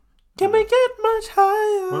Can we get much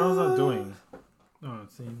higher? What was I doing? Oh,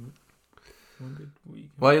 it's in... When did we...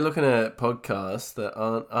 Why are you looking at podcasts that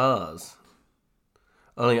aren't ours?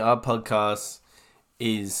 Only our podcast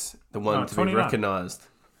is the one to be 29. recognised.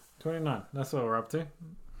 29. That's what we're up to.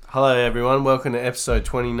 Hello, everyone. Welcome to episode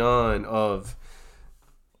 29 of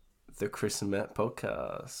the Chris and Matt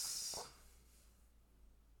podcast.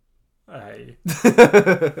 Hey.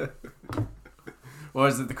 Or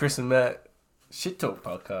is it the Chris and Matt Shit Talk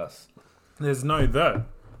podcast? There's no the.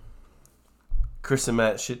 Chris and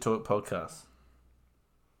Matt Shit Talk podcast.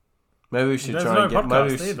 Maybe we should There's try no and get...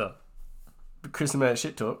 podcast either. Chris and Matt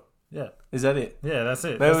Shit Talk? Yeah. Is that it? Yeah, that's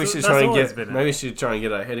it. Maybe that's we should that's try and always get... been it. Maybe we should try and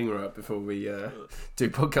get our heading right before we do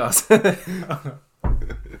podcasts.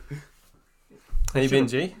 How you been,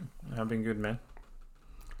 G? I've been good, man.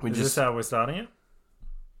 We Is just... this how we're starting it?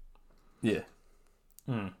 Yeah.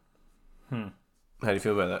 Hmm. How do you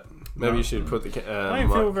feel about that? Maybe you should put the... I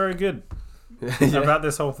don't feel very good Yeah. about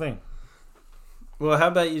this whole thing. Well, how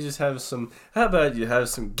about you just have some... How about you have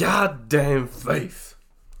some goddamn faith?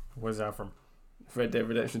 Where's that from? Red Dead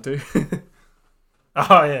Redemption 2.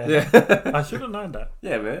 Oh, yeah. Yeah. I should have known that.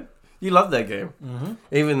 Yeah, man. You love that game. Mm-hmm.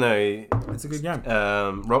 Even though It's a good game.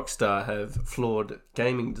 Rockstar have flawed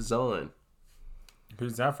gaming design.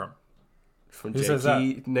 Who's that from? From Who says that?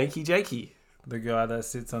 Nakey Jakey The guy that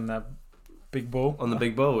sits on that big ball? on the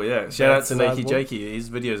big ball, yeah. Shout out to That's Nakey sizable. Jakey. His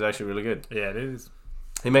video is actually really good. Yeah, it is.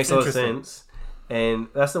 He makes a lot of Interesting. sense. And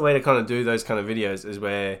that's the way to kind of do those kind of videos is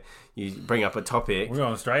where you bring up a topic. We're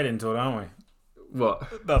going straight into it, aren't we?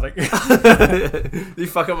 What? Nothing. You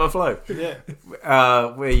fuck up my flow. Yeah.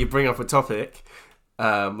 Where you bring up a topic,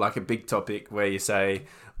 like a big topic, where you say,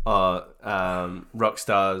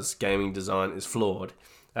 Rockstar's gaming design is flawed.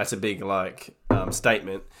 That's a big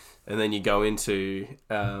statement, and then you go into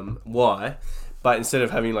why. But instead of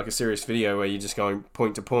having like a serious video where you're just going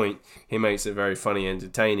point to point, he makes it very funny and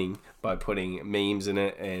entertaining by putting memes in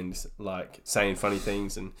it and like saying funny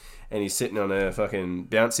things, and he's sitting on a fucking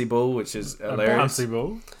bouncy ball, which is hilarious. A bouncy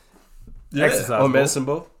ball. Yeah. Exercise Or ball. medicine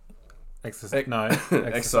ball.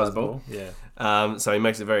 Exercise ball. Yeah. So he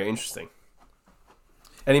makes it very interesting.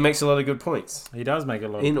 And he makes a lot of good points He does make a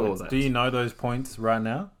lot in of all points. that. Do you know those points right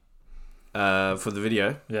now? For the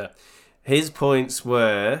video. Yeah. His points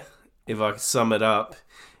were, if I could sum it up,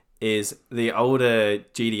 is the older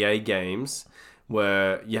GTA games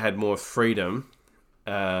where you had more freedom,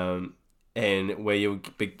 and where you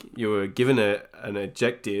were given an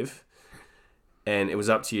objective, and it was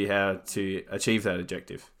up to you how to achieve that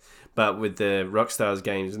objective. But with the Rockstar's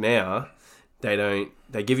games now, they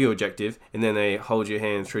give you an objective, and then they hold your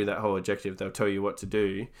hand through that whole objective. They'll tell you what to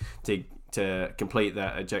do to complete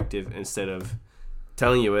that objective instead of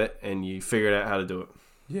telling you it, and you figure out how to do it.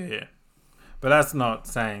 Yeah. But that's not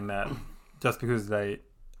saying that just because they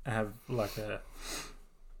have like a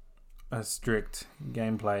strict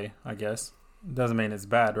gameplay, I guess, doesn't mean it's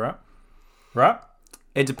bad, right? Right?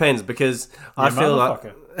 It depends, because I You feel like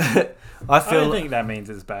motherfucker. I I feel don't think that means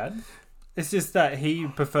it's bad. It's just that he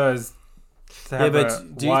prefers to Yeah, have but a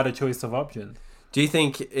do you- wider choice of options. Do you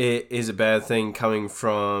think it is a bad thing coming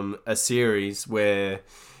from a series where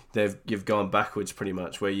you've gone backwards pretty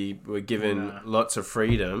much, where you were given No. lots of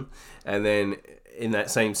freedom, and then in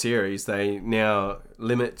that same series they now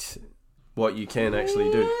limit what you can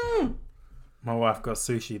actually do? My wife got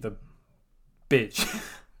sushi, the bitch.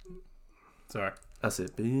 Sorry. I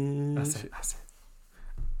said, bitch.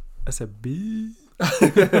 I said, bitch.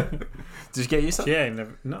 Did you get you some? Yeah,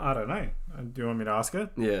 no, I don't know. Do you want me to ask her?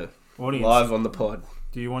 Yeah. Audience, Live on the pod.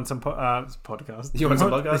 do you want some podcast? You want some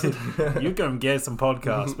podcast? You go and get some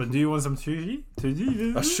podcast, but do you want some sushi? A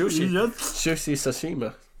sushi. Yes. Sushi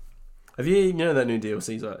Sashima. Have you know that new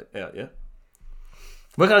DLC's out, yeah?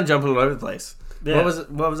 We're kind of jumping all over the place. Yeah.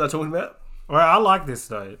 What was I talking about? Well, I like this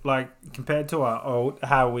though. Like compared to our old,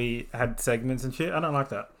 how we had segments and shit. I don't like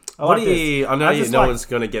that. I What like do you? I know I just no like- one's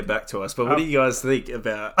going to get back to us, but what do you guys think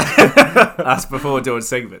about us before doing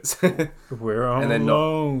segments? this. We're all And then not-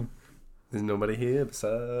 alone. There's nobody here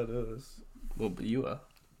beside us. Well, but you are.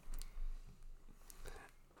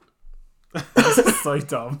 This is so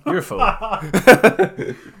dumb. You're a fool.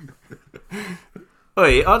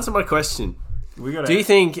 Wait, answer my question. We got. Do you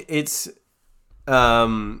think it's where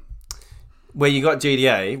you got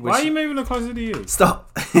GTA? Which, Why are you moving it closer to you?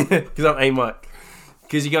 Stop, because I'm A Mike.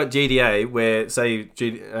 Because you got GTA, where say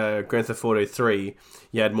Grand Theft Auto 3,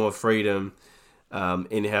 you had more freedom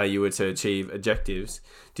in how you were to achieve objectives.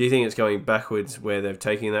 Do you think it's going backwards where they've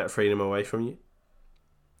taken that freedom away from you?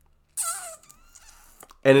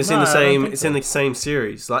 And it's in No, the I don't same. think It's so. in the same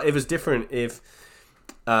series. Like it was different if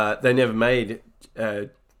they never made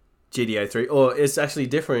GTA 3, or it's actually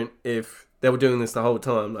different if they were doing this the whole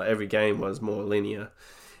time. Like every game was more linear,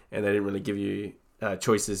 and they didn't really give you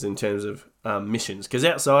choices in terms of missions. Because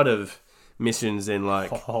outside of missions in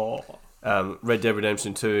like Red Dead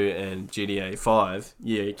Redemption 2 and GTA 5,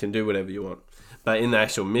 yeah, you can do whatever you want. But in the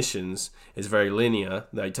actual missions, it's very linear.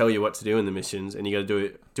 They tell you what to do in the missions, and you got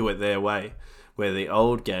to do it their way. Where the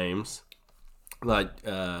old games, like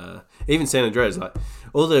even San Andreas, like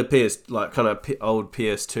all the old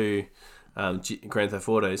PS2 Grand Theft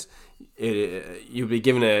Autos, you'll be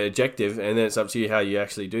given an objective, and then it's up to you how you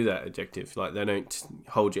actually do that objective. Like they don't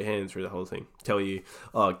hold your hand through the whole thing. Tell you,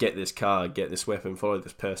 oh, get this car, get this weapon, follow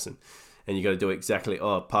this person, and you got to do it exactly.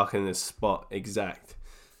 Oh, park in this spot exact.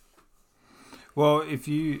 Well, if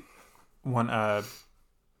you want a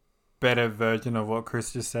better version of what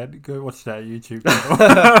Chris just said, go watch that YouTube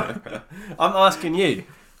channel. I'm asking you,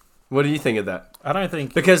 what do you think of that? I don't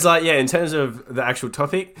think... Because, like, yeah, in terms of the actual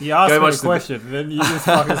topic... You asked me a question, and then you just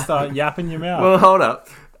fucking start yapping your mouth. Well, hold up.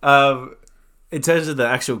 In terms of the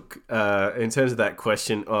actual... in terms of that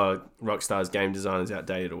question, Rockstar's game design is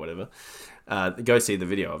outdated or whatever, go see the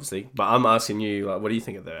video, obviously. But I'm asking you, like, what do you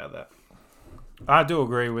think about that? I do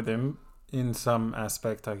agree with him in some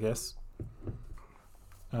aspect, I guess.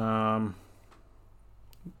 Do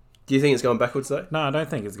you think it's going backwards, though? No, I don't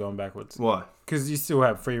think it's going backwards. Why? Because you still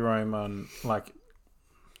have free roam on, like,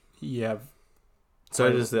 you have... So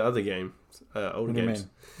does the other game, older games.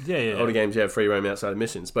 Yeah. Older games, you have free roam outside of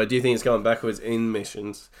missions. But do you think it's going backwards in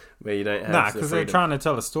missions where you don't have Nah, because they're trying to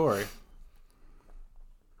tell a story.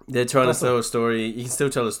 They're trying to tell a story. You can still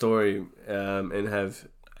tell a story and have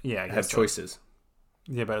choices.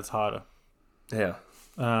 Yeah, but it's harder. Yeah.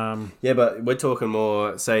 Yeah, but we're talking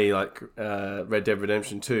more, say, like Red Dead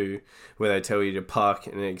Redemption 2, where they tell you to park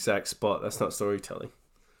in an exact spot. That's not storytelling.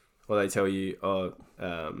 Or they tell you,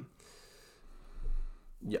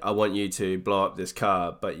 I want you to blow up this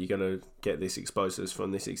car, but you got to get these explosives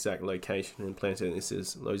from this exact location and plant it in this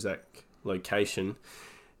exact location,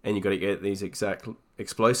 and you got to get these exact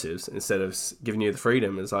explosives instead of giving you the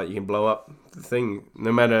freedom. It's like you can blow up the thing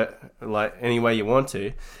no matter like any way you want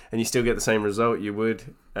to, and you still get the same result you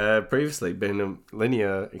would previously, being a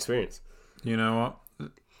linear experience. You know what?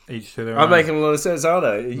 Each to their I'm own. making a lot of sense, aren't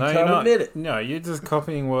I? You can't admit it. No, you're just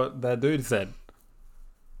copying what that dude said.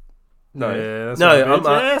 No, yeah,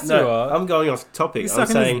 I'm going off topic. He's I'm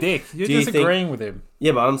sucking saying, his dick. You're disagreeing with him.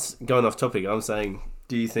 Yeah, but I'm going off topic. I'm saying,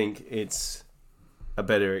 do you think it's a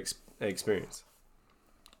better experience?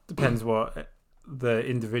 Depends what the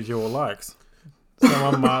individual likes.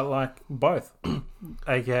 Someone might like both,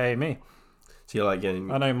 aka me. So you like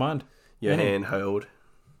getting I don't mind your hand held.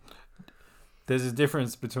 There's a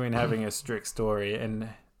difference between having a strict story and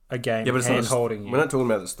a game but hand holding you. We're not talking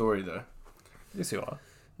about the story though. Yes, you are.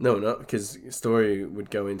 No, not because story would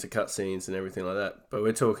go into cutscenes and everything like that. But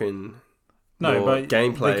we're talking but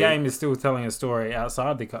gameplay. The game is still telling a story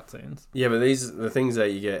outside the cutscenes. Yeah, but these are the things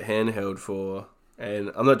that you get handheld for.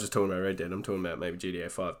 And I'm not just talking about Red Dead. I'm talking about maybe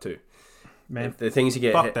GTA 5 too. Man, the things you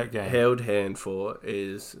get that game. held hand for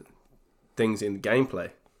is things in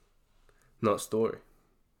gameplay, not story.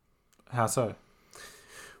 How so?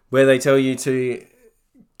 Where they tell you to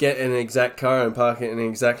get an exact car and park it in an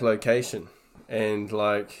exact location, and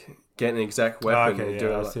like get an exact weapon and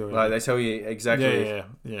do it. Like they tell you exactly.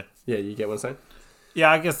 Yeah. You get what I'm saying?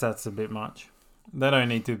 Yeah, I guess that's a bit much. They don't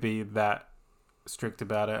need to be that strict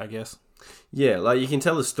about it, I guess. Yeah, like you can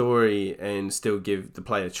tell a story and still give the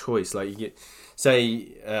player choice. Like you get, say,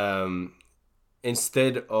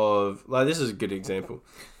 instead of like this is a good example.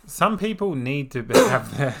 Some people need to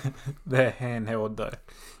have their handheld though.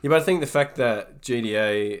 Yeah, but I think the fact that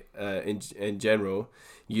GTA in general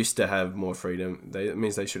used to have more freedom, it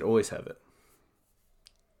means they should always have it.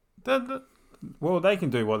 Well, they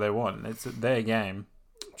can do what they want. It's their game.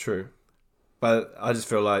 True, but I just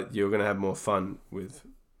feel like you're going to have more fun with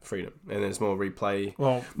freedom, and there's more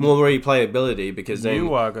replayability because then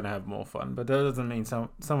you are going to have more fun. But that doesn't mean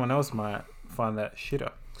someone else might find that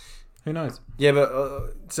shitter. Who knows? Yeah,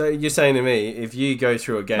 but so you're saying to me, if you go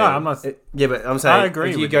through a game... No, I'm not... Yeah, but I'm saying I agree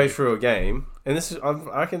if you go through a game, and I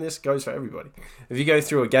reckon this goes for everybody. If you go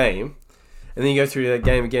through a game, and then you go through that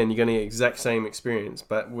game again, you're going to get the exact same experience,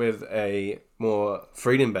 but with a more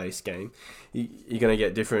freedom-based game, you're going to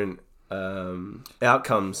get different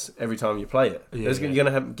outcomes every time you play it. You're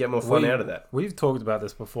going to get more fun out of that. We've talked about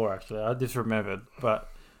this before, actually. I just remembered, but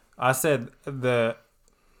I said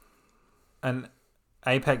an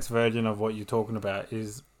Apex version of what you're talking about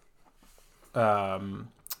is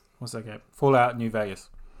what's that game? Fallout New Vegas.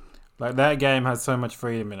 Like that game has so much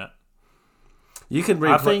freedom in it. You can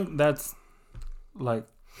I think that's like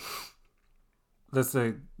that's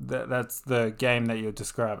the game that you're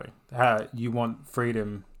describing. How you want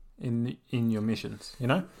freedom in your missions, you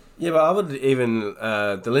know? Yeah, but I would even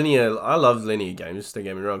the linear. I love linear games. Don't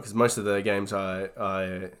get me wrong, because most of the games I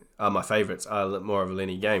are my favorites. Are more of a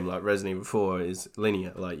linear game. Like Resident Evil 4 is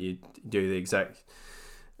linear. Like you do the exact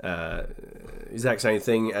same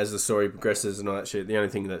thing as the story progresses and all that shit. The only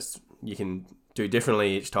thing that's you can do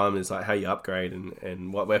differently each time is like how you upgrade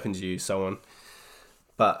and what weapons you use, so on.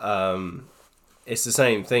 But it's the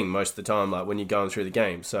same thing most of the time. Like when you're going through the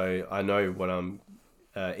game, so I know what I'm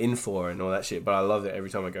in for and all that shit, but I love it every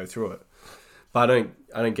time I go through it. But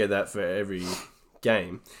I don't get that for every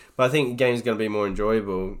game. But I think the game's going to be more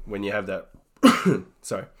enjoyable when you have that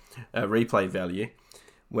replay value,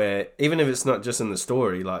 where even if it's not just in the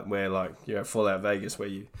story, like where like you're at Fallout Vegas, where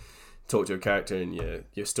you talk to a character and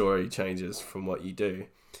your story changes from what you do.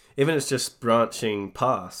 Even if it's just branching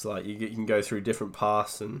paths, like you can go through different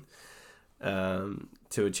paths and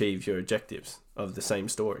to achieve your objectives of the same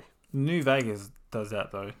story. New Vegas does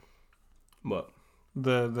that though. What?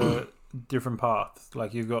 The different paths.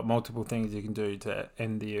 Like you've got multiple things you can do to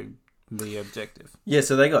end the objective. Yeah,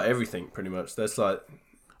 so they got everything pretty much. That's what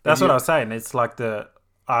I was saying. It's like the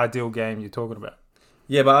ideal game you're talking about.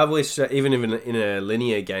 Yeah, but I wish that even in a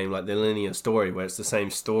linear game, like the linear story, where it's the same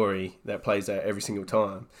story that plays out every single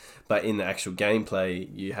time, but in the actual gameplay,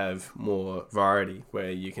 you have more variety,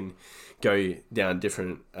 where you can go down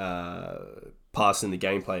different paths in the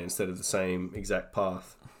gameplay instead of the same exact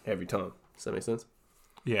path every time. Does that make sense?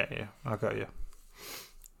 Yeah, I got you.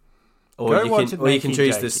 Or you can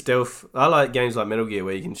choose the stealth. I like games like Metal Gear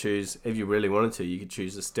where you can choose, if you really wanted to, you could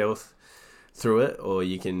choose the stealth through it, or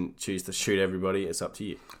you can choose to shoot everybody. It's up to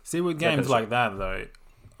you. See, with games like that though,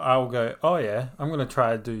 I'll go, oh yeah, I'm gonna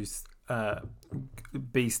try to do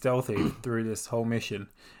be stealthy through this whole mission,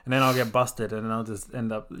 and then I'll get busted, and I'll just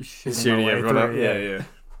end up shooting everyone up. Yeah.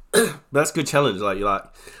 That's a good challenge. Like you're like,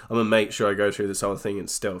 I'm gonna make sure I go through this whole thing in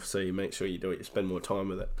stealth. So you make sure you do it. You spend more time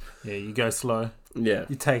with it. Yeah, you go slow. Yeah,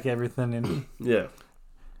 you take everything in. Yeah,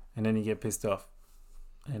 and then you get pissed off.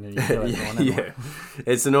 And then you kill everyone. Yeah,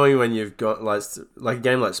 it's annoying when you've got like a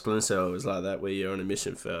game like Splinter Cell is like that, where you're on a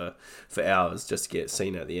mission for hours just to get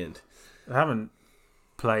seen at the end. I haven't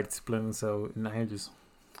played Splinter Cell in ages.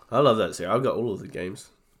 I love that series. I've got all of the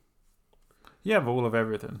games. You have all of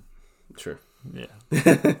everything. True. Yeah.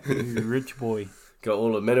 You're a rich boy. Got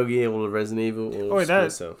all of Metal Gear, all of Resident Evil, all of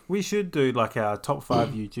Splinter Cell. We should do like our top 5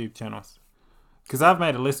 YouTube channels. Because I've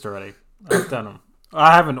made a list already. I've done them.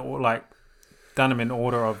 I haven't done them in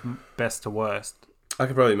order of best to worst. I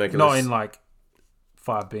could probably make a not list. in like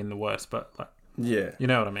 5 being the worst, but like yeah, you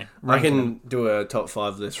know what I mean. I can do a top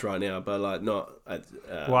 5 list right now, but like not.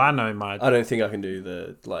 Well, I know my. I don't think I can do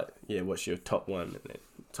the what's your top 1 and then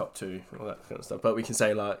top 2, all that kind of stuff. But we can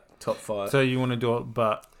say like top 5. So you want to do it,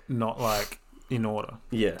 but not like in order.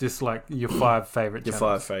 Yeah, just like your 5 favorite. Your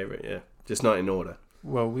channels. 5 favorite, yeah, just not in order.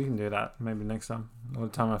 Well, we can do that maybe next time or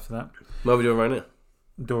the time after that. What are we doing right now?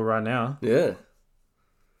 Do it right now. Yeah.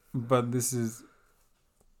 But this is...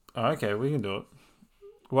 Okay, we can do it.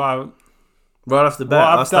 Well... Right off the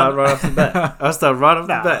bat. I'll start right off the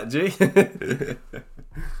bat, G.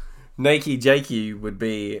 Nakey Jakey would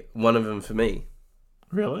be one of them for me.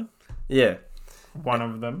 Really? Yeah. One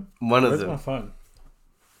of them? Where's my phone?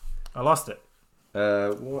 I lost it.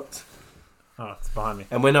 What? Oh, it's behind me.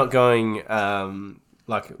 And we're not going...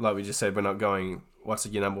 like we just said, we're not going... What's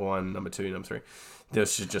your number 1, number 2, number 3? There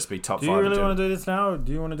should just be top 5. Do you really want to do this now, or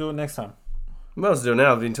do you want to do it next time? Well, let's do it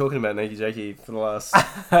now. I've been talking about Nakey Jakey for the last...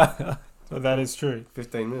 So that is true.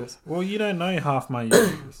 15 minutes. Well, you don't know half my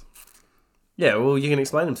YouTubers. Yeah, well, you can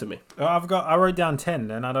explain them to me. I wrote down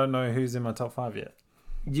 10, and I don't know who's in my top 5 yet.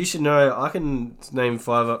 You should know. I can name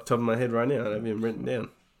 5 up top of my head right now. I have them written down.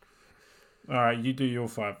 All right, you do your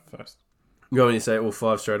 5 first. You want me to say all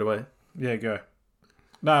 5 straight away? Yeah, go.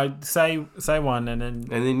 No, say one, and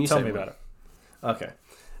then you tell me about it. Okay.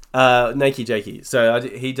 Nakey Jakey. So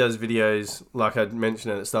he does videos, like I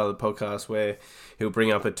mentioned at the start of the podcast, where he'll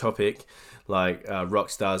bring up a topic like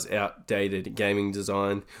Rockstar's outdated gaming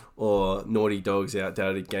design or Naughty Dog's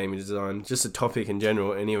outdated gaming design, just a topic in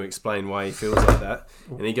general, and he'll explain why he feels like that.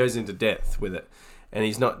 And he goes into depth with it. And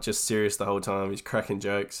he's not just serious the whole time, he's cracking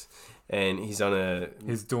jokes, and he's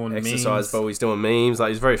doing exercise memes. bowl, he's doing memes, like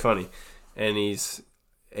he's very funny. And he's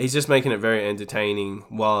just making it very entertaining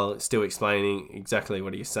while still explaining exactly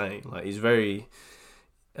what he's saying. Like he's very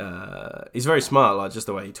smart, like just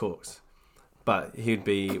the way he talks. But he'd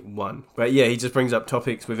be one. But yeah, he just brings up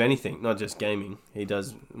topics with anything, not just gaming. He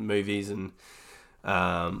does movies and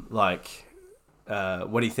what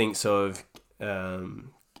he thinks of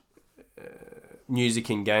music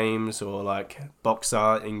in games or like box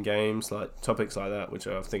art in games, like topics like that, which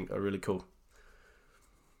I think are really cool.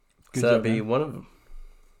 Good So job, that'd be man. one of them.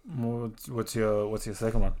 What's your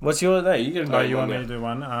second one? What's your day? You can Oh, you want me to do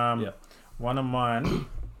one? Yeah. One of mine.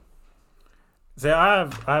 See, I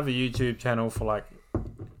have a YouTube channel for like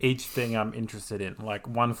each thing I'm interested in. Like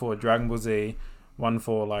one for Dragon Ball Z, one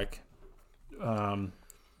for like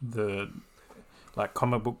the like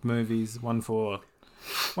comic book movies, one for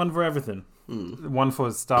everything. One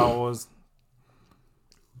for Star Wars.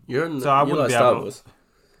 You're So I you wouldn't like be Star able- Wars.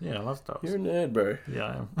 Yeah, I love Star Wars. You're a nerd, bro. Yeah,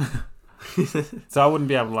 I am. So I wouldn't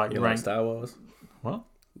be able to like You like rank. Star Wars? What?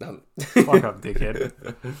 No. Fuck up, dickhead.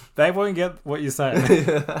 They won't get what you're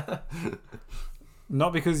saying.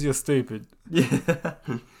 Not because you're stupid. Yeah.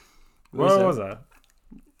 Where was I?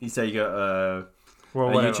 You say you got a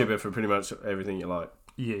Whatever. YouTuber for pretty much everything you like.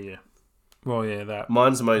 Yeah. Well, yeah, that.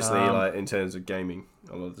 Mine's mostly like in terms of gaming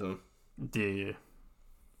a lot of the time. Yeah.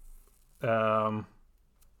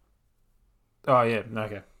 Oh yeah.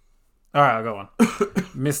 Okay. All right, I got one.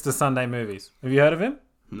 Mr. Sunday Movies. Have you heard of him?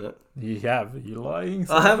 No. You have. You lying?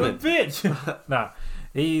 I haven't. Bitch. Nah.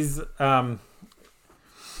 He's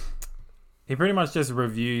he pretty much just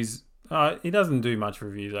reviews. He doesn't do much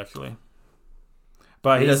reviews actually.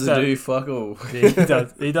 But He he's, doesn't do fuck all. Yeah, he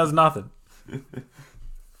does. He does nothing.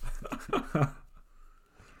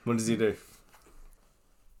 What does he do?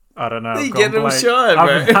 I don't know. You get him shy,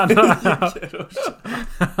 bro.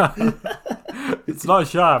 It's not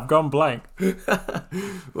shy. I've gone blank.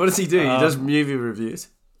 What does he do? He does movie reviews.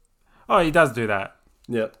 Oh, he does do that.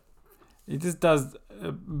 Yeah. He just does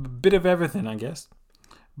a bit of everything, I guess.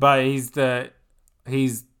 But he's the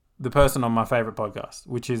person on my favorite podcast,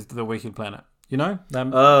 which is The Wicked Planet. You know? That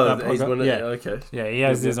He's podcast? one of, Yeah. okay. Yeah, he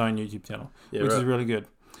has Yeah. his own YouTube channel, Yeah, which is right. really good.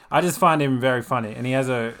 I just find him very funny. And he has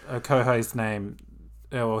a co-host named...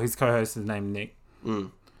 Well, his co-host is named Nick,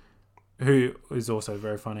 who is also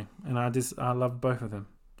very funny. And I love both of them.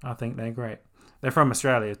 I think they're great. They're from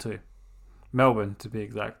Australia too. Melbourne, to be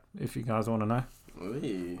exact, if you guys want to know.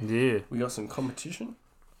 Oy. Yeah. We got some competition.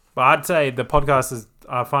 But I'd say I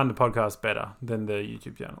find the podcast better than the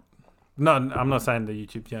YouTube channel. No, I'm not saying the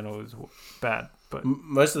YouTube channel is bad, but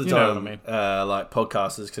Most of the You know time, what I mean. like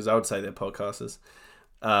podcasters, because I would say they're podcasters,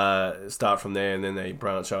 start from there and then they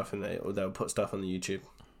branch off and they'll put stuff on the YouTube.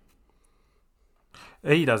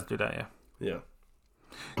 he does do that, yeah.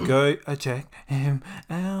 Yeah. Go check him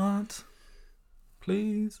out,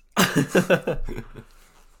 please.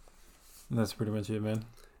 That's pretty much it, man.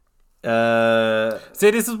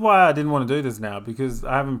 See, this is why I didn't want to do this now, because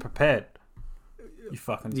I haven't prepared. You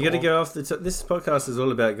fucking You got to dog. go off the top. This podcast is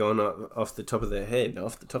all about going off the top of their head,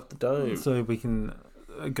 off the top of the dome. So we can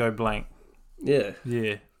go blank. Yeah.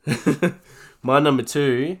 Yeah. My number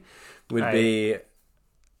 2 would Hey.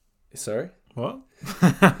 be... Sorry? What?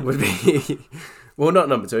 Would be... Well, not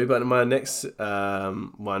number 2, but my next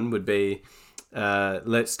one would be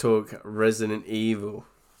let's talk Resident Evil.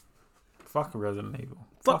 Fuck Resident Evil.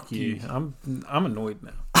 Fuck you. you. I'm annoyed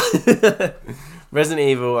now. Resident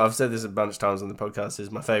Evil, I've said this a bunch of times on the podcast,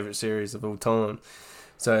 is my favourite series of all time.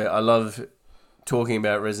 So I love talking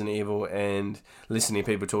about Resident Evil and listening to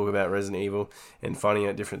people talk about Resident Evil and finding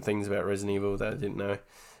out different things about Resident Evil that I didn't know.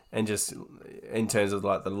 And just in terms of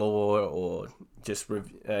like the lore or just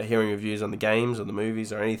hearing reviews on the games or the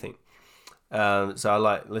movies or anything. So I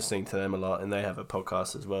like listening to them a lot, and they have a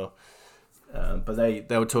podcast as well. But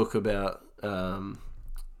they'll talk about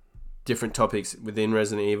different topics within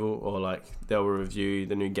Resident Evil, or like they'll review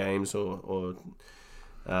the new games or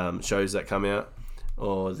shows that come out,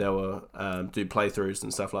 or they'll do playthroughs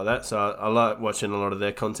and stuff like that. So I like watching a lot of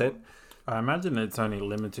their content. I imagine it's only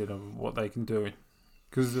limited of what they can do,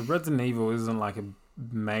 because Resident Evil isn't like a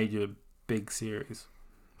major big series.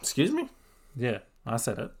 Excuse me? Yeah, I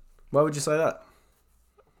said it. Why would you say that?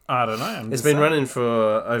 I don't know. It's been running for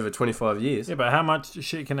over 25 years. Yeah, but how much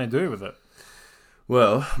shit can they do with it?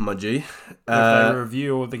 Well, my G. If they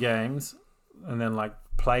review all the games and then like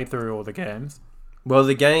play through all the games. Well,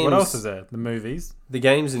 the games... What else is there? The movies. The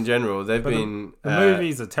games in general, they've But been... The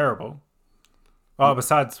movies are terrible. Oh,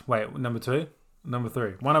 besides, wait, number 2? Number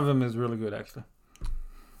 3. One of them is really good, actually.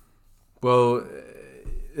 Well,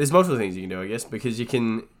 there's multiple things you can do, I guess, because you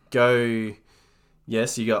can go...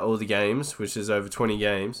 Yes, you got all the games, which is over 20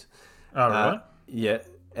 games. Oh, really? Yeah,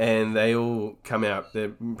 and they all come out. They're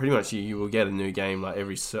pretty much you will get a new game like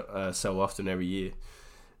every so often every year.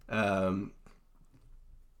 And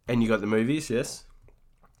you got the movies, yes.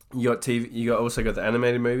 You got TV. You also got the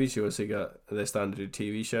animated movies. You also got they're starting to do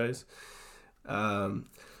TV shows.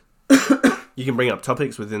 You can bring up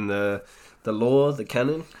topics within the lore, the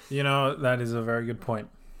canon. You know, that is a very good point.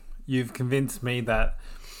 you've convinced me that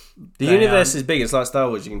The universe is big. It's like Star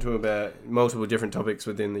Wars. You can talk about multiple different topics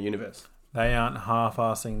within the universe. they aren't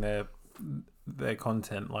half-assing their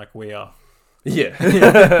content like we are. Yeah.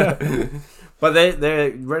 But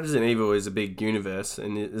Resident Evil is a big universe,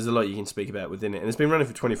 and there's a lot you can speak about within it. And it's been running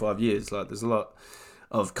for 25 years. Like, there's a lot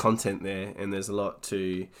of content there, and there's a lot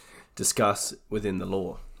to discuss within the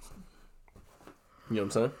lore. You know what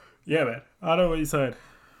I'm saying? Yeah, man. I know what you're saying.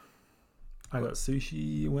 I got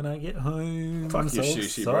sushi when I get home. Fuck I'm your so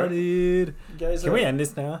sushi, excited. bro. Can we end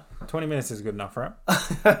this now? 20 minutes is good enough, right?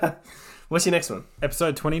 What's your next one?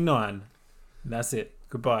 Episode 29. That's it.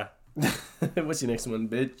 Goodbye. What's your next one,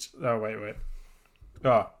 bitch? Oh, wait.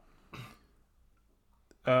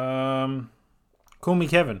 Oh. Call Me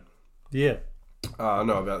Kevin. Yeah. Oh, I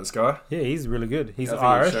know about this guy. Yeah, he's really good. He's I think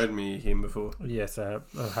Irish. you showed me him before. Yes, have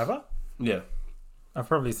I? Yeah. I've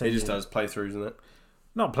probably seen He just him. does playthroughs and that.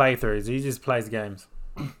 Not playthroughs. He just plays games.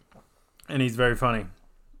 And he's very funny.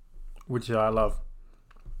 Which I love.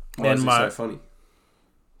 Why is he so funny?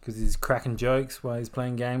 Because he's cracking jokes while he's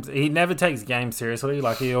playing games. He never takes games seriously.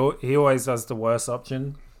 Like, he always does the worst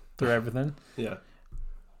option through everything. Yeah.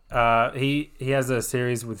 He has a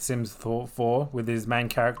series with Sims 4 with his main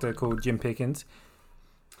character called Jim Pickens.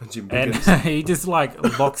 Jim And Pickens. he just,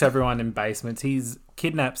 like, locks everyone in basements. He's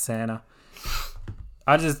kidnapped Santa.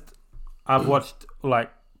 I've watched,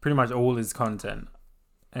 like, pretty much all his content.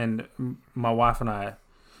 And my wife and I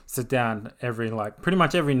sit down pretty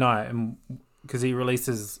much every night, and because he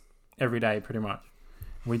releases every day, pretty much.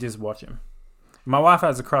 We just watch him. My wife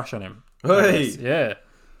has a crush on him. Hey! Yeah.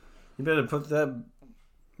 You better put that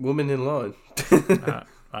woman in line.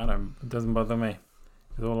 I don't. It doesn't bother me.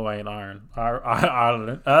 It's all the way in Ireland.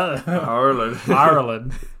 Ireland. Ireland.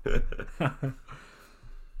 Ireland.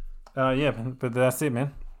 Yeah, but that's it,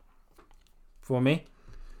 man. For me.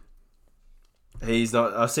 He's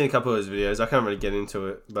not. I've seen a couple of his videos. I can't really get into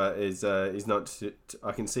it, but he's not.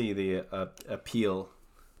 I can see the appeal,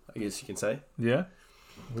 I guess you can say. Yeah.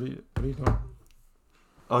 What are you doing?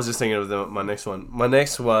 I was just thinking of my next one. My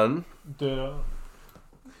next one. Dude,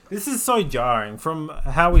 this is so jarring from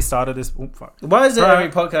how we started this. Oh, fuck. Why is it Right.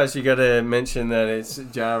 every podcast you got to mention that it's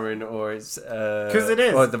jarring or it's because it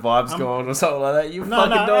is. or the vibe's gone or something like that? You No, fucking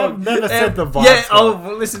no, dog. I've never said the vibe's Yeah. gone.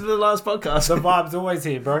 Oh, listen to the last podcast. The vibe's always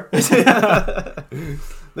here, bro.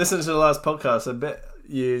 Listen to the last podcast. I bet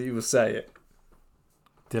you will say it.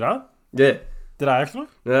 Did I? Yeah. Did I actually?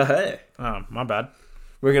 Hey. Oh, my bad.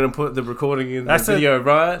 We're gonna put the recording in That's the video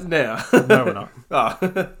right now. No, we're not. Oh.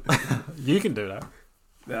 You can do that.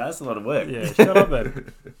 Yeah, that's a lot of work. Yeah, shut up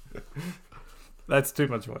then. That's too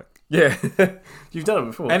much work. Yeah. You've done it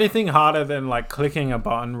before. Anything harder than like clicking a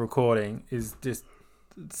button recording is just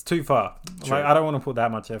it's too far. True. Like I don't want to put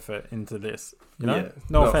that much effort into this. You know? Yeah.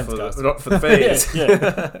 No Not offense, for guys. not for the fans.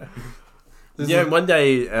 Yeah. Yeah, one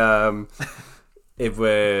day, if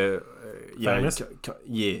we're Famous?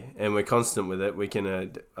 and we're constant with it, we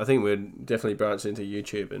can. I think we'd definitely branch into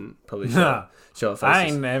YouTube and probably show our faces. I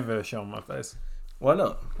ain't never shown my face. Why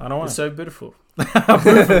not? I don't want It's to. so beautiful.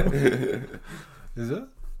 Is it?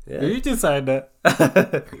 Yeah. You just saying that.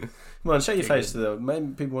 Come on, show your face to them. Maybe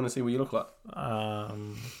people want to see what you look like. I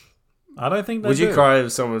don't think they Would you do. cry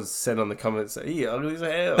if someone said on the comments, "He ugly as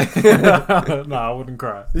hell"? No, I wouldn't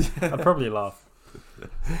cry. I'd probably laugh.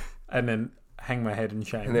 And then hang my head in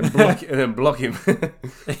shame. and then block him.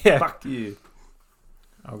 Yeah. Fuck you.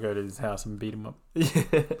 I'll go to his house and beat him up.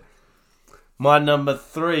 Yeah. My number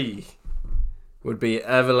 3 would be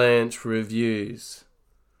Avalanche Reviews.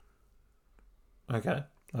 Okay.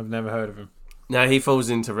 I've never heard of him. Now he falls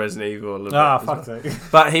into Resident Evil a little Ah, bit. fuck's sake.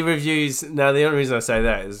 But he reviews. Now the only reason I say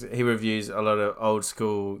that is he reviews a lot of old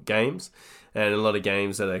school games and a lot of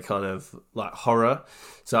games that are kind of like horror.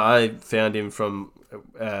 So I found him from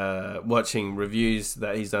watching reviews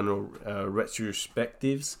that he's done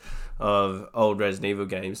retrospectives of old Resident Evil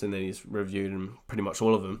games, and then he's reviewed them, pretty much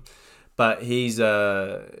all of them. But he's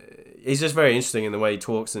just very interesting in the way he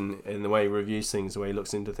talks and the way he reviews things, the way he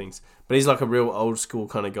looks into things. But he's like a real old school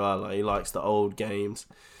kind of guy. Like he likes the old games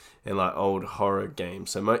and like old horror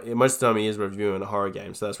games. So most of the time he is reviewing a horror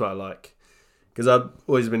game. So that's what I like, because I've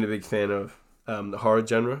always been a big fan of the horror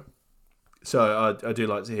genre. So I do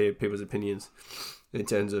like to hear people's opinions in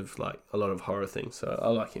terms of like a lot of horror things. So I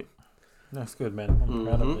like him. That's good, man. I'm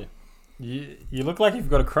proud of you. You look like you've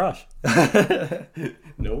got a crush.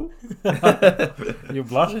 No. You're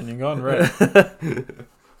blushing. You're going red.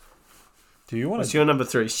 Do you want What's to? your number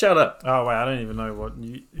 3? Shut up. Oh wait, I don't even know what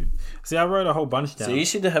you. See, I wrote a whole bunch down. So you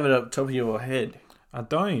should have it up top of your head. I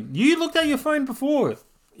don't. You looked at your phone before.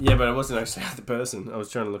 Yeah, but I wasn't actually at the person. I was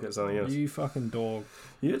trying to look at something else. You fucking dog.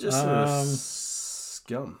 You're just a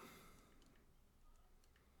scum.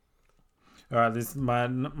 All right, this is my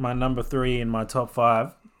number 3 in my top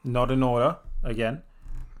 5, not in order again,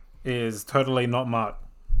 is Totally Not Mark.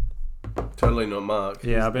 Totally Not Mark.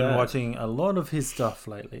 Yeah, Who's I've been that? watching a lot of his stuff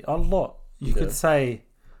lately. A lot. You could say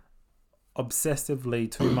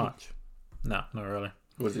obsessively too much. No, not really.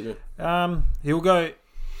 What's he do? He'll go.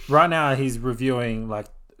 Right now, he's reviewing like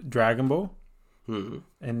Dragon Ball,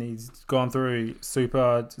 and he's gone through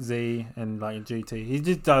Super, Z, and like GT. He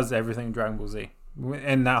just does everything Dragon Ball Z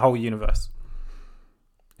and that whole universe.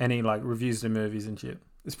 And he like reviews the movies and shit.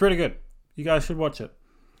 It's pretty good. You guys should watch it.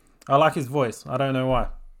 I like his voice. I don't know why.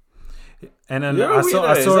 And then You're I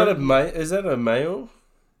saw. is that a male?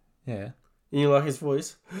 Yeah. You like his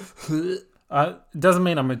voice? It doesn't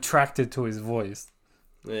mean I'm attracted to his voice.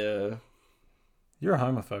 Yeah. You're a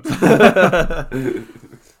homophobe.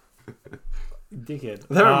 Dickhead.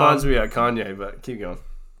 That reminds me of Kanye, but keep going.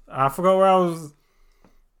 I forgot where I was.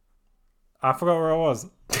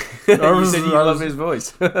 You said you love his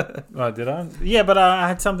voice. Oh, did I? Yeah, but I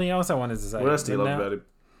had something else I wanted to say. What else do you love about him?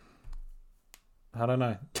 I don't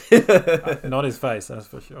know. Not his face, that's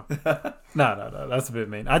for sure. No, that's a bit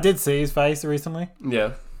mean. I did see his face recently.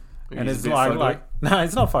 Yeah. And it's like no,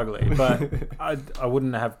 it's not fugly, but I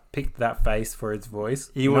wouldn't have picked that face for its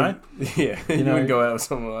voice. You know? Yeah, you wouldn't go out with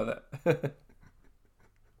someone like that.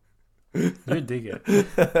 You're a digger. This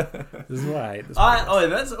is why I hate this podcast.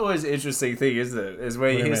 That's always an interesting thing, isn't it? Is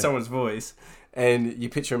where you hear someone's voice and you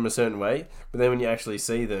picture them a certain way, but then when you actually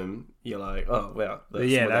see them, you're like, oh wow.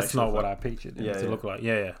 That's not what I pictured him to look like.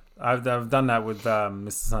 Yeah. I've done that with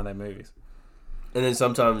Mr. Sunday Movies. And then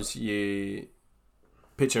sometimes you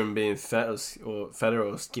picture them being fatter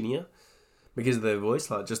or skinnier because of their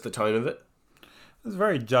voice, like just the tone of it. It's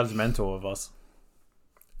very judgmental of us.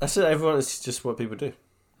 That's it. Everyone. It's just what people do.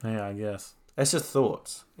 Yeah, I guess. It's just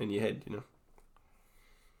thoughts in your head, you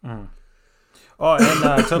know. Oh,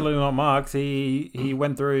 and Totally Not Marks, he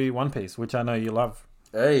went through One Piece, which I know you love.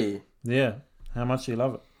 Hey. Yeah. How much do you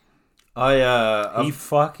love it? He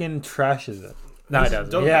fucking trashes it. No, he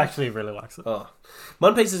doesn't. He actually really likes it. Oh.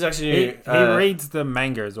 One Piece is actually... He reads the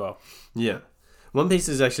manga as well. Yeah. One Piece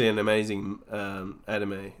is actually an amazing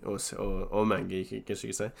anime or manga, I guess you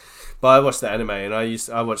could say. But I watched the anime and I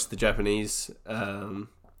watched the Japanese,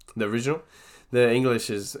 the original. The English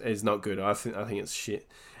is not good. I think it's shit.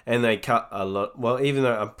 And they cut a lot. Well, even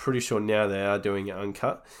though I'm pretty sure now they are doing it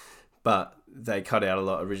uncut, but they cut out a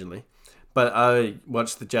lot originally. But I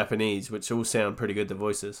watched the Japanese, which all sound pretty good, the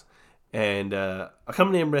voices. And I can't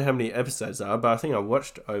remember how many episodes there are, but I think I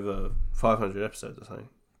watched over 500 episodes or something.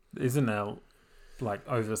 Isn't there like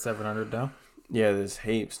over 700 now? Yeah, there's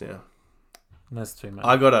heaps now. That's too much.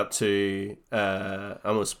 I got up to. I'm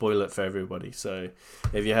gonna spoil it for everybody. So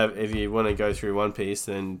if you want to go through One Piece,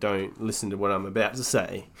 then don't listen to what I'm about to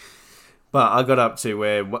say. But I got up to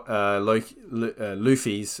where Luffy's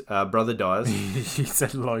brother dies. You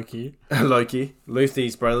said Loki. Loki.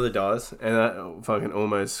 Luffy's brother dies, and that fucking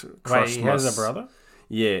almost crushed Wait, he has a brother?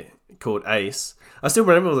 Yeah, called Ace. I still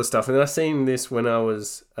remember all this stuff, and I seen this when I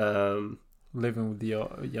was living with your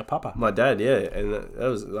papa. My dad, yeah, and I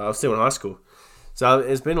was still in high school. So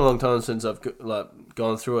it's been a long time since I've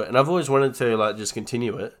gone through it, and I've always wanted to just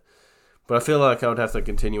continue it, but I feel like I would have to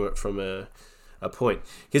continue it from a point,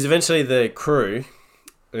 because eventually the crew,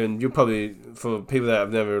 and you'll probably, for people that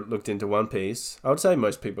have never looked into One Piece, I would say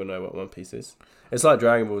most people know what One Piece is. It's like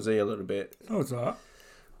Dragon Ball Z a little bit. Oh, it's that.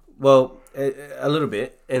 Well, a little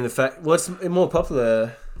bit, and the fact what's more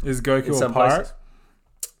popular is Goku a pirate? Places.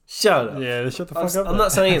 Shut up. Yeah, shut the fuck up. I'm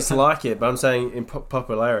not saying it's like it, but I'm saying in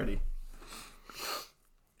popularity.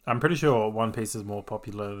 I'm pretty sure One Piece is more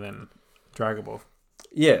popular than Dragon Ball.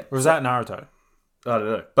 Yeah. Or is that Naruto? I don't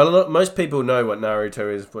know. But most people know what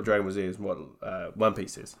Naruto is, what Dragon Ball Z is, what One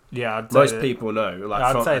Piece is. Yeah, I'd say most people know.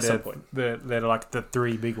 I'd say at some point. They're like the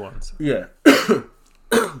three big ones. Yeah.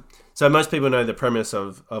 So most people know the premise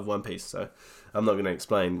of One Piece, so I'm not going to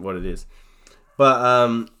explain what it is.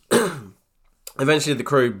 But eventually the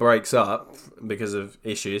crew breaks up because of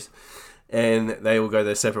issues, and they all go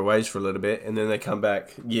their separate ways for a little bit, and then they come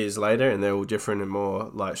back years later, and they're all different and more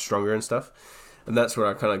stronger and stuff. And that's where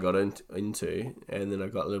I kind of got into, and then I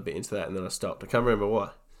got a little bit into that, and then I stopped. I can't remember why.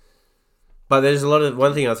 But there's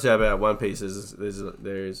one thing I'll say about One Piece is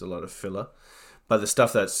there is a lot of filler, but the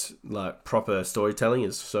stuff that's proper storytelling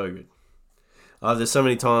is so good. There's so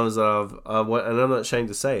many times that and I'm not ashamed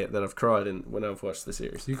to say it, that I've cried when I've watched the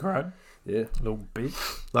series. You cried? Yeah. Little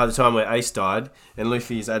bitch. Like the time where Ace died, and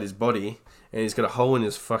Luffy's at his body, and he's got a hole in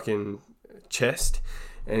his fucking chest,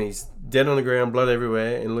 and he's dead on the ground, blood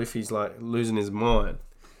everywhere, and Luffy's losing his mind.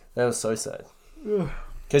 That was so sad.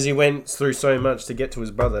 Because he went through so much to get to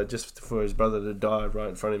his brother, just for his brother to die right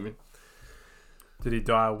in front of him. Did he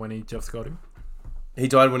die when he just got him? He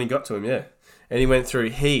died when he got to him, yeah. And he went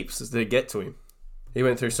through heaps to get to him. He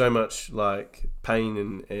went through so much like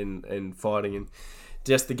pain and fighting and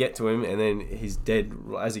just to get to him, and then he's dead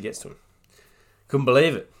as he gets to him. Couldn't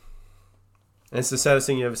believe it. And it's the saddest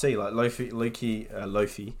thing you ever see. Like Luffy,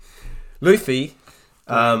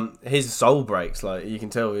 his soul breaks. Like you can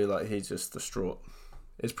tell, he's just distraught.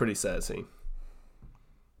 It's pretty sad scene.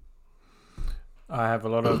 I have a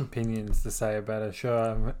lot of opinions to say about a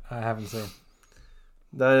show I haven't seen.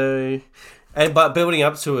 No, but building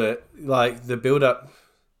up to it, like the build up.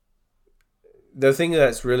 The thing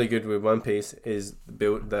that's really good with One Piece is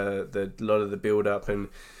the lot of the build up and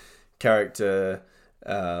character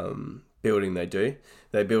building they do.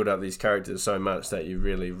 They build up these characters so much that you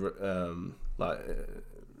really love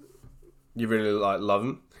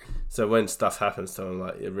them. So when stuff happens to them,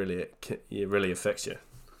 like it really affects you.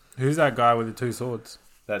 Who's that guy with the two swords?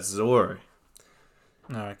 That's Zoro.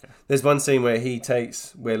 Oh, okay. There's one scene where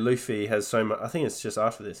Luffy has so much. I think it's just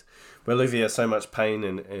after this, where Luffy has so much pain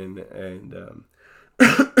and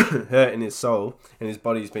hurt in his soul, and his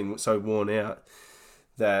body's been so worn out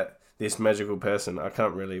that this magical person,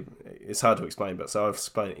 it's hard to explain, but so I'll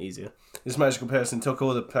explain it easier. This magical person took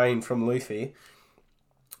all the pain from Luffy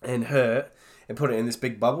and hurt and put it in this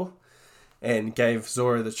big bubble, and gave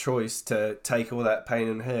Zoro the choice to take all that pain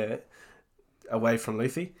and hurt away from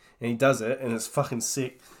Luffy. And he does it, and it's fucking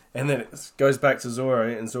sick. And then it goes back to Zoro,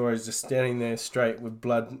 and Zoro's just standing there straight with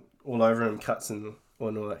blood all over him, cuts and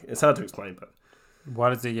all that. It's hard to explain, but... Why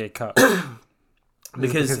does he get cut?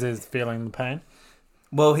 Because he's feeling the pain?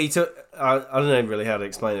 Well, he took... I don't know really how to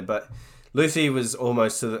explain it, but Luffy was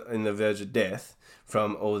almost in the verge of death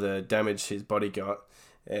from all the damage his body got,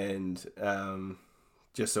 and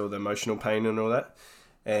just all the emotional pain and all that.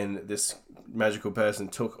 And this magical person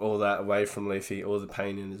took all that away from Luffy, all the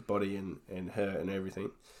pain in his body and hurt and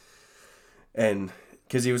everything. And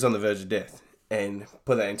because he was on the verge of death, and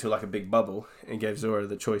put that into like a big bubble and gave Zoro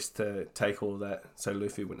the choice to take all that so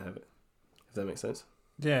Luffy wouldn't have it. If that makes sense?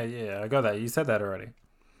 Yeah, I got that. You said that already.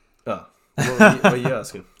 Oh. What are you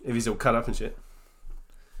asking? If he's all cut up and shit?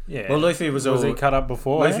 Yeah. Well, Luffy was he cut up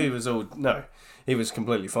before? Luffy was all... No. He was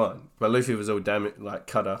completely fine. But Luffy was all damaged, like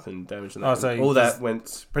cut up and damaged. And so all that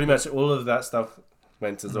went... Pretty much all of that stuff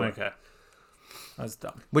went to Zoro. Okay. That's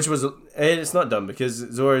dumb. Which was... It's not dumb because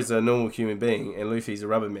Zoro's a normal human being and Luffy's a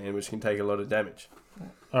rubber man, which can take a lot of damage.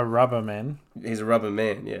 A rubber man? He's a rubber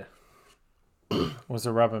man, yeah. What's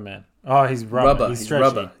a rubber man? Oh, he's rubber. He's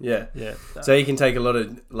rubber, yeah. Yeah. So he can take a lot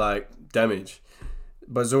of, like, damage.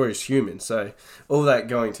 But Zoro's human, so all that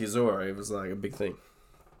going to Zoro was, like, a big thing.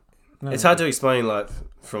 No, it's hard to explain, like,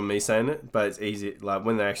 from me saying it, but it's easy, like,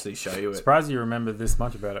 when they actually show you it. Surprised you remember this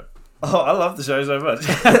much about it. Oh, I love the show so much.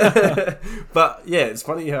 But, yeah, it's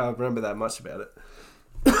funny how I remember that much about it.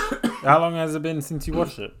 How long has it been since you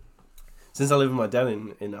watched it? Since I lived with my dad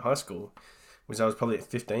in high school, which I was probably at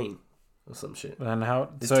 15 or some shit. And how?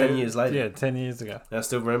 It's 10 years later. Yeah, 10 years ago. And I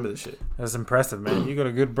still remember the shit. That's impressive, man. You got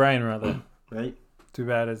a good brain right there. Right? Too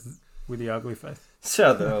bad it's with the ugly face.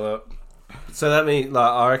 Shut the hell up. So that means, like,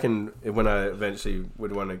 I reckon when I eventually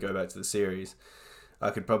would want to go back to the series, I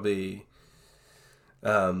could probably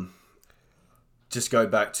just go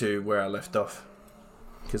back to where I left off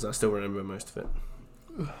because I still remember most of it.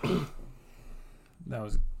 That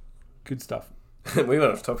was good stuff. We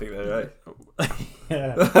went off topic there, right?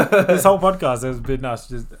 Yeah. This whole podcast has been us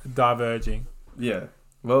just diverging. Yeah.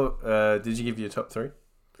 Well, did you give your top 3?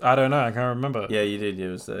 I don't know. I can't remember. Yeah, you did. It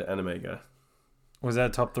was the anime guy. Was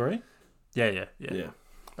that top 3? Yeah. Yeah.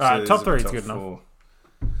 Alright, top 3 is good 4. Enough.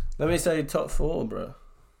 Let me say top 4, bro.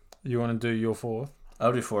 You want to do your 4th?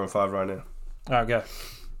 I'll do 4 and 5 right now. Alright, go.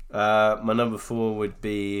 My number 4 would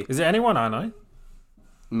be... Is there anyone I know?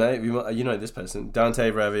 Maybe you know this person. Dante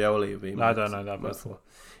Ravioli would be I don't know that person.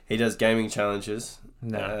 He does gaming challenges.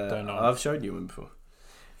 No, don't know. I've showed you him before.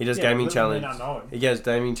 He does gaming challenges. He does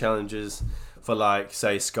gaming challenges for, like,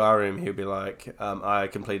 say Skyrim. He'll be like, I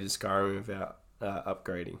completed Skyrim without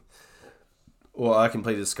upgrading, or I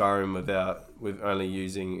completed Skyrim with only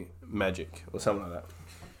using magic or something like that.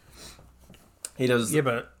 He does. Yeah,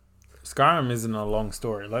 but Skyrim isn't a long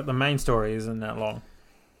story. Like the main story isn't that long.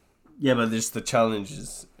 Yeah, but there's the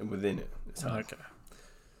challenges within it. Okay.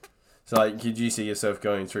 So, like, could you see yourself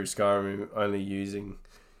going through Skyrim only using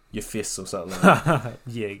your fists or something like that?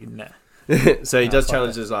 Yeah, nah. So he does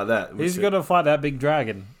challenges like that. He's got to fight that big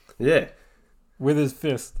dragon. Yeah. With his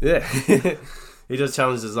fist. Yeah. He does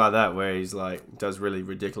challenges like that where he's like does really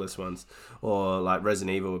ridiculous ones, or like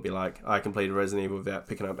Resident Evil would be like, I completed Resident Evil without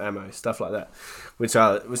picking up ammo, stuff like that, which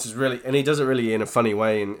is really, and he does it really in a funny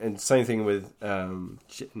way. And same thing with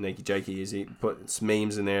Nakey Jakey, is he puts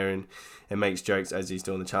memes in there and makes jokes as he's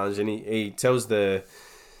doing the challenge, and he does the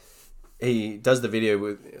video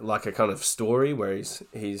with like a kind of story where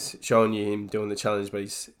he's showing you him doing the challenge, but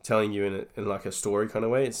he's telling you in like a story kind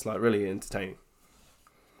of way. It's like really entertaining.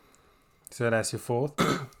 So that's your fourth.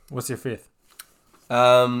 What's your fifth?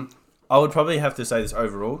 I would probably have to say this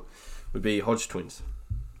overall would be Hodge Twins.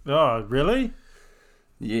 Oh, really?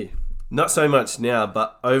 Yeah. Not so much now,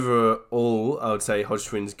 but overall, I would say Hodge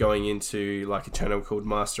Twins going into like a channel called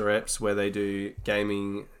Master Apps where they do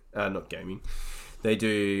they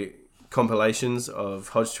do compilations of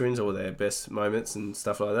Hodge Twins or their best moments and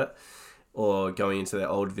stuff like that, or going into their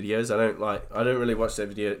old videos. I don't really watch their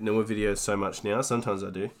newer videos so much now. Sometimes I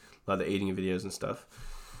do, like the eating videos and stuff.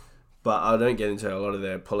 But I don't get into a lot of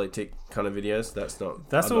their politic kind of videos. That's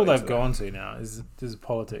all they've gone to now is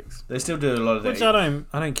politics. They still do a lot of which I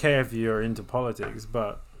don't care if you're into politics,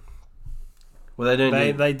 but well,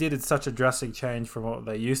 they did it such a drastic change from what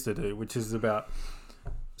they used to do, which is about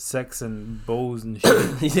sex and balls and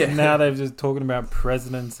shit. Yeah. Now they're just talking about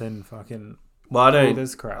presidents and fucking all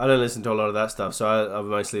this crap. I don't listen to a lot of that stuff, so I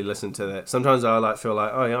mostly listen to that. Sometimes I feel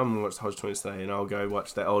like, oh yeah, I'm gonna watch the Hodge Twins today, and I'll go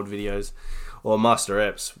watch their old videos, or Master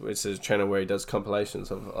Apps, which is a channel where he does compilations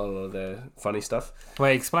of a lot of their funny stuff.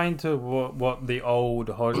 Wait, explain to what the old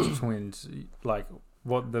Hodge Twins, like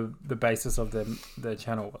what the basis of their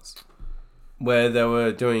channel was. Where they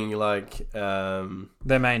were doing like their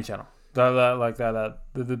main channel.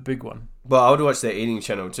 The big one. Well, I would watch their eating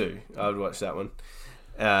channel too. I would watch that one,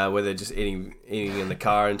 where they're just eating in the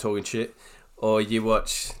car and talking shit. Or you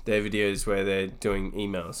watch their videos where they're doing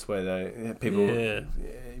emails, where people. Yeah.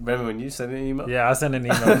 Remember when you sent an email? Yeah, I sent an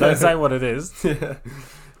email. Don't say what it is.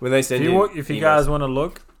 When they send if you guys want to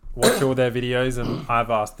look, watch all their videos, and I've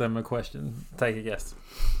asked them a question. Take a guess.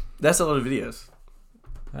 That's a lot of videos.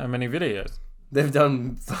 How many videos? They've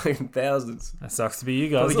done fucking thousands. That sucks to be you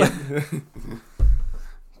guys.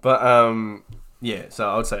 But yeah, so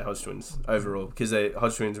I would say Hodge Twins overall, because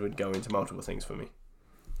Hodge Twins would go into multiple things for me.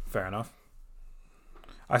 Fair enough.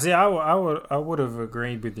 I see. I would have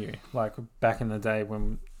agreed with you, like back in the day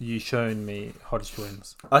when you shown me Hodge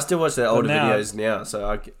Twins. I still watch their older videos now,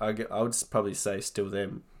 so I would probably say still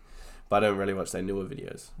them, but I don't really watch their newer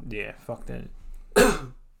videos. Yeah, fuck that.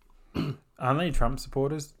 Aren't they Trump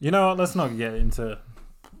supporters? You know what? Let's not get into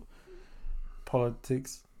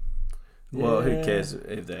politics. Well, who cares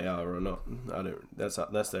if they are or not? I don't.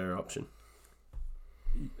 That's their option.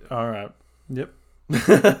 All right. Yep.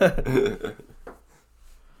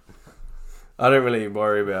 I don't really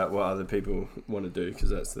worry about what other people want to do, because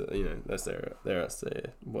that's their business.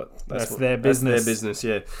 That's their business.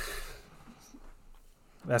 Yeah.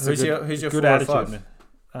 That's who's your good 4 or attitude, 5?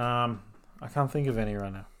 Man. I can't think of any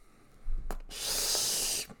right now.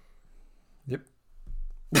 Yep.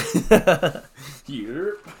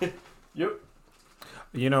 Yep.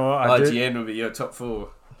 You know what? IGN will be your top 4.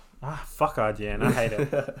 Fuck IGN. I hate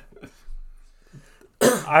it.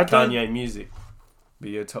 Kanye Music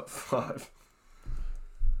be your top 5.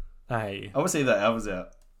 Hey. I want to see that album's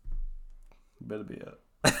out. Better be out.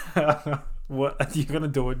 What? Are you going to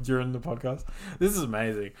do it during the podcast? This is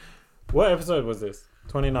amazing. What episode was this?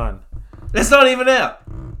 29. It's not even out.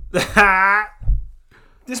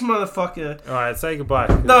 This motherfucker. Alright, say goodbye.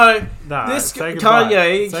 No. This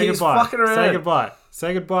Kanye keeps fucking around. Say goodbye.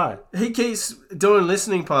 Say goodbye. He keeps doing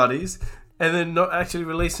listening parties and then not actually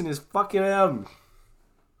releasing his fucking album.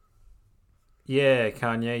 Yeah,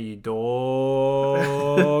 Kanye, you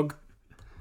dog.